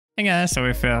Hey guys, so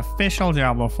if the official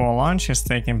Diablo 4 launch is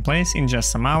taking place in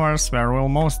just some hours, there will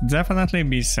most definitely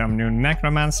be some new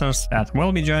Necromancers that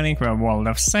will be joining the World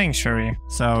of Sanctuary.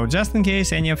 So just in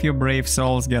case any of you brave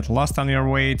souls get lost on your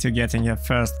way to getting your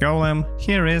first Golem,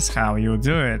 here is how you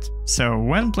do it. So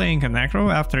when playing a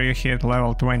Necro, after you hit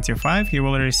level 25, you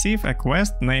will receive a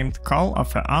quest named Call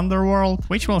of the Underworld,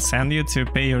 which will send you to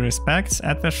pay your respects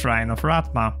at the Shrine of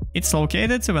Ratma. It's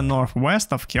located to the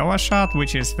northwest of Kiowashad,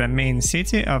 which is the main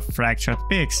city of Fractured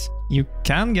Peaks. You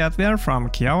can get there from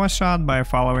Kiowashad by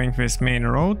following this main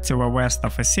road to the west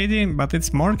of the city, but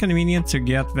it's more convenient to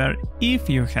get there if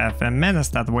you have a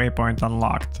Menestad waypoint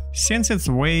unlocked, since it's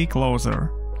way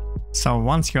closer. So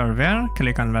once you're there,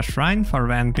 click on the shrine for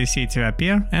the NPC to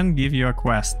appear and give you a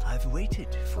quest. I've waited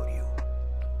for you.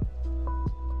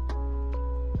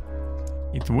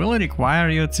 It will require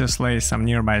you to slay some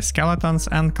nearby skeletons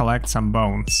and collect some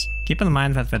bones. Keep in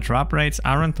mind that the drop rates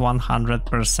aren't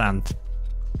 100%.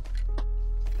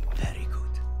 Very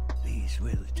good. These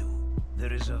will do.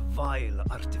 There is a vile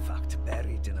artifact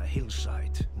buried in a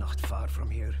hillside not far from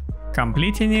here.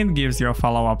 Completing it gives you a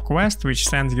follow-up quest which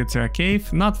sends you to a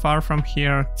cave not far from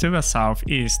here to the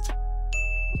southeast.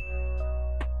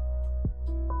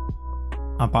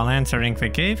 Upon entering the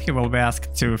cave, you will be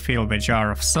asked to fill the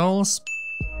jar of souls.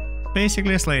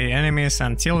 Basically slay enemies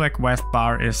until the quest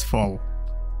bar is full.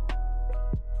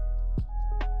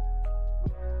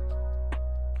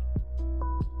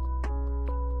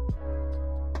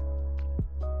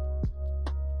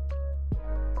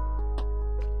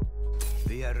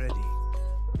 We are ready.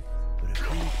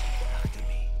 Repeat after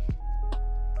me.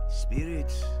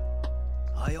 Spirits,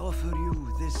 I offer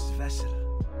you this vessel.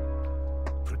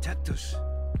 Protect us,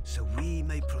 so we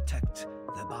may protect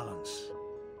the balance.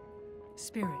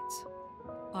 Spirits,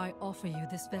 I offer you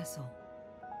this vessel.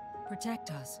 Protect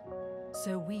us,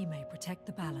 so we may protect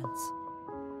the balance.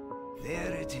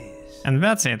 There it is. And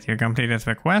that's it, you completed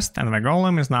the quest and the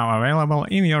Golem is now available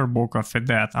in your Book of the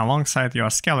Dead alongside your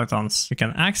skeletons. You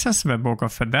can access the Book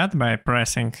of the Dead by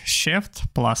pressing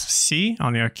Shift plus C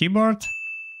on your keyboard.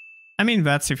 I mean,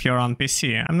 that's if you're on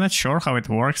PC, I'm not sure how it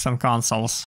works on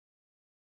consoles.